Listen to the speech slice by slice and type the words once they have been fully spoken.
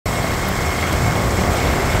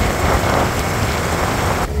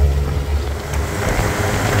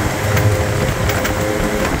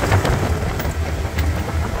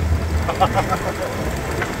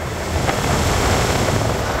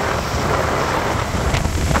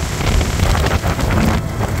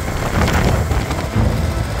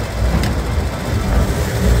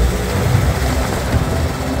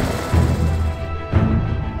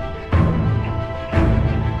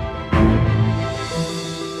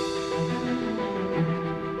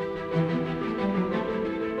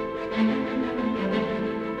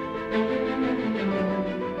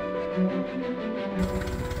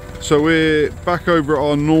So we're back over at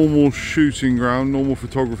our normal shooting ground, normal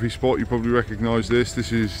photography spot. You probably recognise this.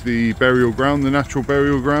 This is the burial ground, the natural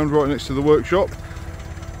burial ground right next to the workshop.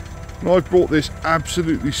 And I've brought this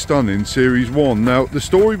absolutely stunning Series 1. Now the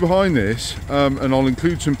story behind this, and I'll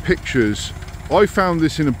include some pictures, I found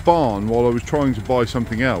this in a barn while I was trying to buy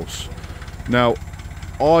something else. Now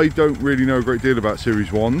I don't really know a great deal about Series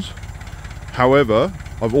 1s, however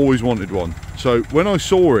I've always wanted one. So when I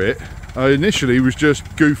saw it, I initially was just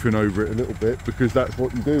goofing over it a little bit, because that's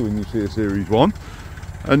what you do when you see a Series 1.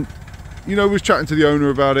 And you know, was chatting to the owner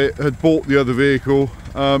about it, had bought the other vehicle,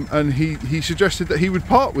 and he suggested that he would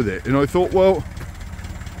part with it. And I thought, well,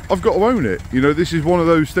 I've got to own it. You know, this is one of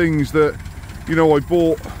those things that, you know, I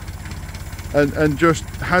bought and just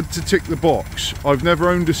had to tick the box. I've never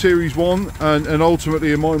owned a Series 1, and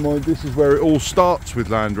ultimately in my mind this is where it all starts with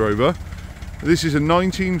Land Rover. This is a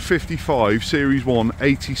 1955 Series 1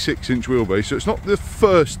 86-inch wheelbase, so it's not the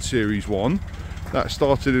first Series 1. That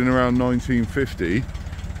started in around 1950,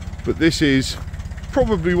 but this is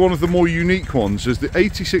probably one of the more unique ones, as the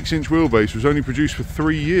 86-inch wheelbase was only produced for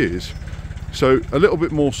 3 years, so a little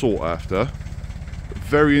bit more sought after, but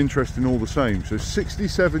very interesting all the same. So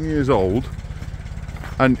 67 years old,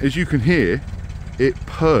 and as you can hear, it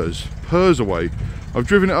purrs away. I've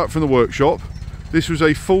driven it up from the workshop. This was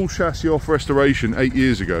a full chassis off restoration 8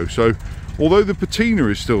 years ago, so although the patina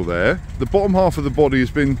is still there, the bottom half of the body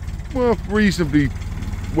has been, well, reasonably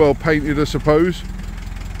well painted, I suppose,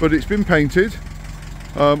 but it's been painted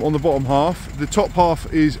on the bottom half. The top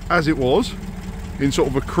half is as it was, in sort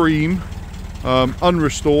of a cream,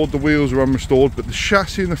 unrestored. The wheels are unrestored, but the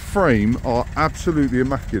chassis and the frame are absolutely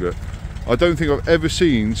immaculate. I don't think I've ever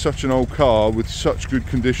seen such an old car with such good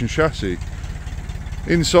condition chassis.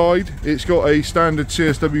 Inside, it's got a standard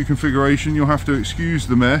CSW configuration. You'll have to excuse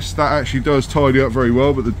the mess. That actually does tidy up very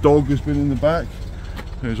well, but the dog has been in the back.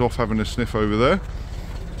 He's off having a sniff over there.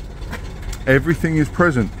 Everything is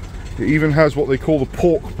present. It even has what they call the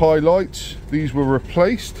pork pie lights. These were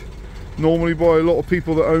replaced normally by a lot of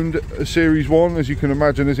people that owned a Series 1. As you can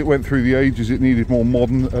imagine, as it went through the ages, it needed more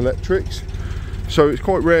modern electrics. So it's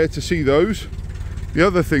quite rare to see those. The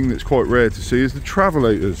other thing that's quite rare to see is the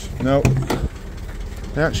travelators. Now,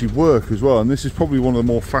 they actually work as well, and this is probably one of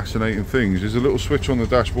the more fascinating things. There's a little switch on the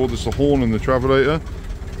dashboard, there's the horn and the travelator.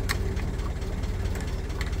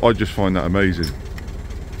 I just find that amazing.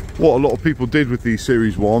 What a lot of people did with these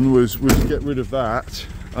Series 1 was get rid of that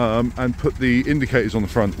and put the indicators on the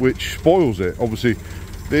front, which spoils it. Obviously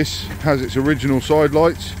this has its original side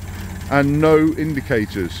lights and no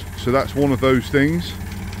indicators, so that's one of those things.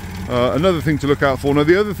 Another thing to look out for. Now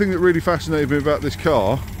the other thing that really fascinated me about this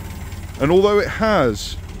car, and although it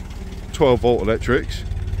has 12 volt electrics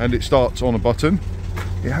and it starts on a button,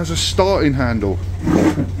 it has a starting handle.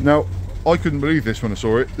 Now, I couldn't believe this when I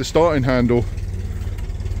saw it. The starting handle,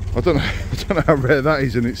 I don't know how rare that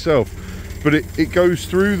is in itself, but it goes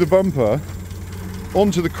through the bumper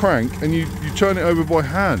onto the crank, and you turn it over by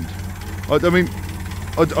hand. I mean,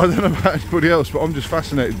 I don't know about anybody else, but I'm just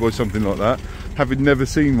fascinated by something like that, having never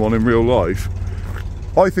seen one in real life.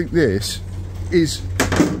 I think this is,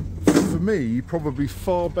 for me, probably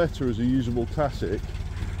far better as a usable classic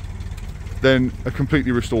than a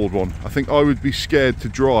completely restored one. I think I would be scared to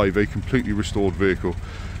drive a completely restored vehicle.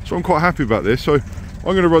 So I'm quite happy about this. So I'm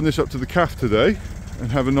going to run this up to the cafe today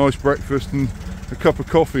and have a nice breakfast and a cup of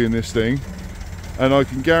coffee in this thing. And I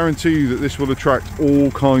can guarantee you that this will attract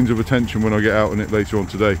all kinds of attention when I get out on it later on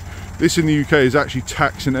today. This in the UK is actually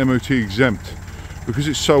tax and MOT exempt. Because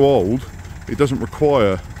it's so old, it doesn't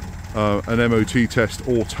require an MOT test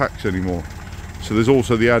or tax anymore, so there's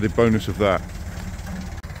also the added bonus of that.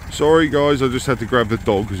 Sorry guys, I just had to grab the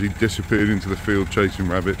dog because he disappeared into the field chasing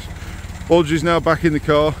rabbits. Bodge is now back in the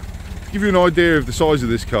car. To give you an idea of the size of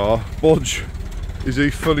this car, Bodge is a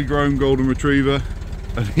fully grown golden retriever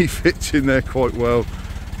and he fits in there quite well.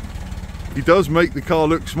 He does make the car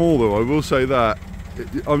look small though, I will say that.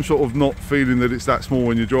 I'm sort of not feeling that it's that small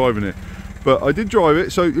when you're driving it. But I did drive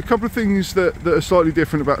it, so a couple of things that are slightly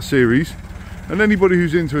different about Series, and anybody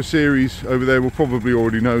who's into a Series over there will probably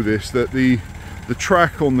already know this, that the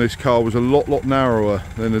track on this car was a lot narrower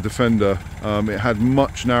than a Defender. It had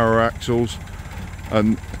much narrower axles,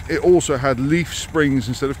 and it also had leaf springs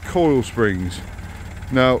instead of coil springs.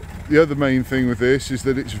 Now the other main thing with this is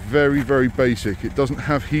that it's very basic. It doesn't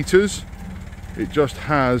have heaters, it just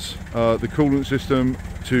has the coolant system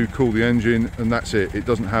to cool the engine, and that's it. It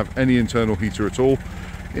doesn't have any internal heater at all.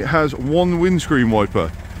 It has one windscreen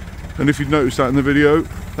wiper, and if you'd noticed that in the video,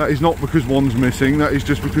 that is not because one's missing, that is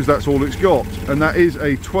just because that's all it's got, and that is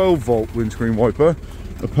a 12 volt windscreen wiper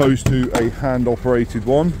opposed to a hand operated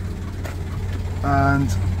one. And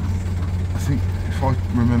if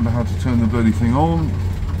I remember how to turn the bloody thing on.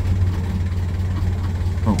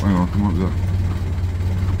 Oh, hang on, what was that?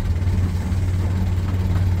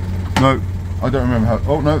 No, I don't remember how.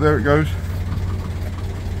 Oh no, there it goes.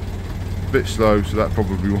 Bit slow, so that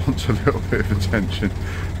probably wants a little bit of attention.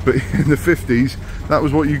 But in the 50s, that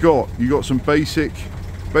was what you got. You got some basic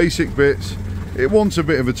bits. It wants a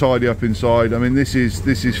bit of a tidy up inside. I mean, this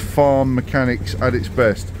is farm mechanics at its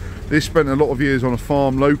best. This spent a lot of years on a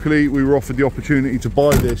farm locally. We were offered the opportunity to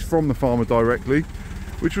buy this from the farmer directly,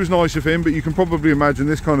 which was nice of him, but you can probably imagine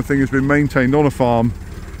this kind of thing has been maintained on a farm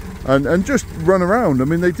and just run around. I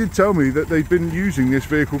mean, they did tell me that they'd been using this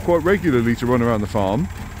vehicle quite regularly to run around the farm.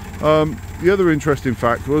 The other interesting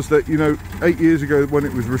fact was that, you know, 8 years ago when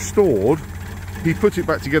it was restored, he put it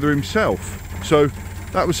back together himself. So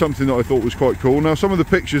that was something that I thought was quite cool. Now, some of the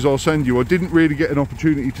pictures I'll send you, I didn't really get an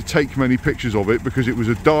opportunity to take many pictures of it because it was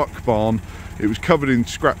a dark barn. It was covered in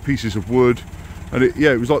scrap pieces of wood, and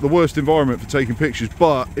it was like the worst environment for taking pictures,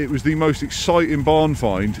 but it was the most exciting barn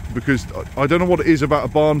find because I don't know what it is about a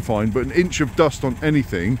barn find, but an inch of dust on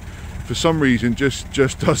anything, for some reason,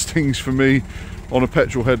 just does things for me on a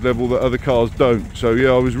petrol head level that other cars don't. So yeah,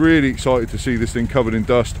 I was really excited to see this thing covered in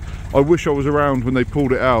dust. I wish I was around when they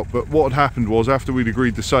pulled it out, but what had happened was after we'd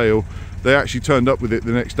agreed the sale, they actually turned up with it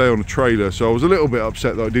the next day on a trailer, so I was a little bit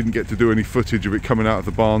upset that I didn't get to do any footage of it coming out of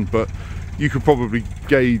the barn, but you could probably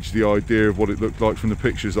gauge the idea of what it looked like from the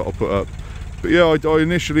pictures that I'll put up. But yeah, I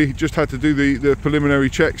initially just had to do the preliminary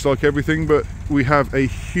checks like everything, but we have a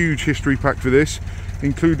huge history pack for this,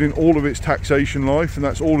 including all of its taxation life, and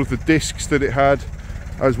that's all of the discs that it had,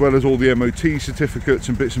 as well as all the MOT certificates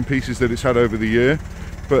and bits and pieces that it's had over the year.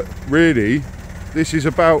 But really, this is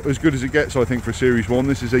about as good as it gets, I think, for Series 1.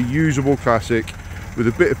 This is a usable classic with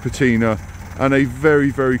a bit of patina and a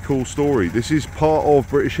very, very cool story. This is part of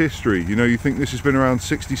British history. You know, you think this has been around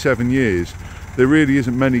 67 years. There really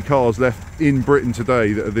isn't many cars left in Britain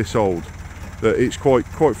today that are this old. That it's quite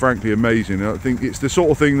frankly amazing. And I think it's the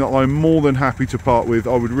sort of thing that I'm more than happy to part with.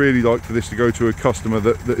 I would really like for this to go to a customer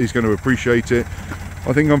that is going to appreciate it.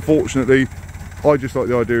 I think, unfortunately, I just like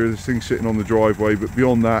the idea of this thing sitting on the driveway, but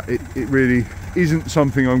beyond that, it really isn't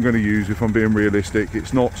something I'm going to use, if I'm being realistic.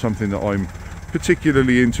 It's not something that I'm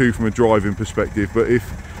particularly into from a driving perspective, but if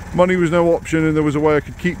money was no option and there was a way I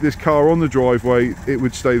could keep this car on the driveway, it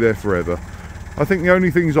would stay there forever. I think the only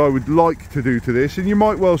things I would like to do to this, and you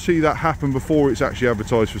might well see that happen before it's actually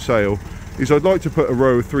advertised for sale, is I'd like to put a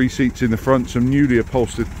row of 3 seats in the front, some newly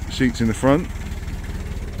upholstered seats in the front.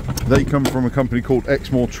 They come from a company called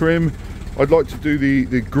Exmoor Trim. I'd like to do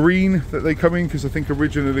the green that they come in, because I think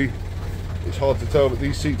originally it's hard to tell that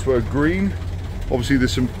these seats were green. Obviously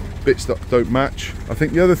there's some bits that don't match. I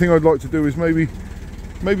think the other thing I'd like to do is maybe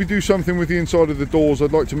do something with the inside of the doors.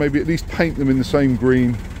 I'd like to maybe at least paint them in the same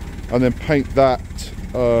green, and then paint that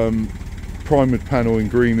primered panel in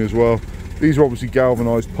green as well. These are obviously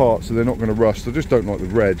galvanised parts, so they're not going to rust. I just don't like the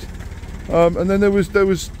red. And then there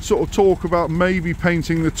was sort of talk about maybe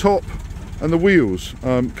painting the top and the wheels,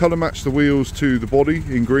 colour match the wheels to the body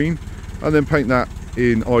in green, and then paint that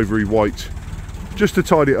in ivory white, just to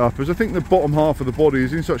tidy it up, as I think the bottom half of the body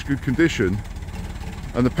is in such good condition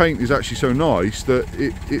and the paint is actually so nice that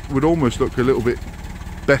it would almost look a little bit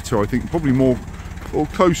better, I think, probably more or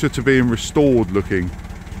closer to being restored looking.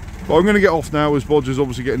 But I'm going to get off now, as Bodger's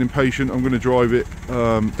obviously getting impatient. I'm going to drive it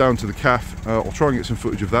down to the CAF. I'll try and get some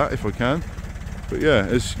footage of that if I can. But yeah,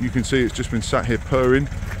 as you can see, it's just been sat here purring.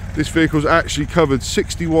 This vehicle's actually covered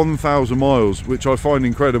 61,000 miles, which I find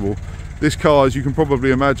incredible. This car, as you can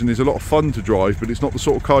probably imagine, is a lot of fun to drive, but it's not the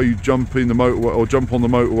sort of car you jump in the motorway or jump on the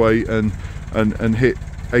motorway and hit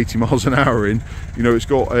 80 miles an hour in. You know, it's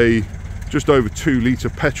got a just over 2-litre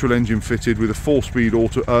petrol engine fitted with a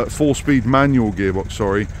 4-speed manual gearbox,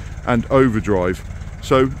 sorry, and overdrive.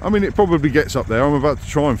 So I mean, it probably gets up there. I'm about to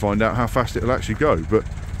try and find out how fast it'll actually go, but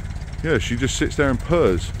yeah, she just sits there and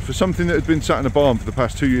purrs. For something that had been sat in a barn for the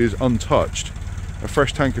past 2 years untouched, a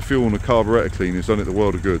fresh tank of fuel and a carburettor clean has done it the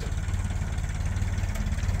world of good.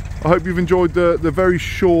 I hope you've enjoyed the very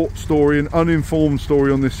short story and uninformed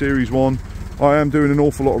story on this Series 1. I am doing an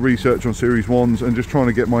awful lot of research on Series 1s and just trying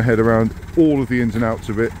to get my head around all of the ins and outs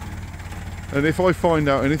of it. And if I find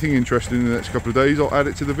out anything interesting in the next couple of days, I'll add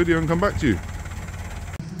it to the video and come back to you.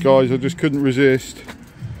 Guys, I just couldn't resist.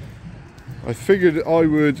 I figured I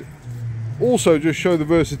would also just show the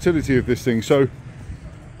versatility of this thing. So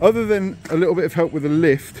other than a little bit of help with the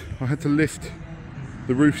lift, I had to lift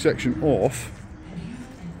the roof section off.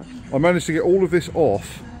 I managed to get all of this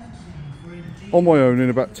off on my own in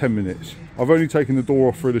about 10 minutes. I've only taken the door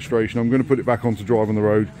off for illustration. I'm going to put it back on to drive on the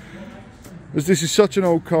road. As this is such an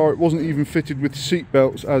old car, it wasn't even fitted with seat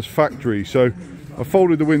belts as factory. So I've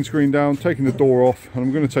folded the windscreen down, taken the door off, and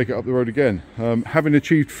I'm going to take it up the road again. Having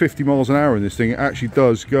achieved 50 miles an hour in this thing, it actually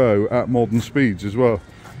does go at modern speeds as well.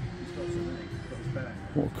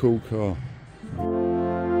 What a cool car.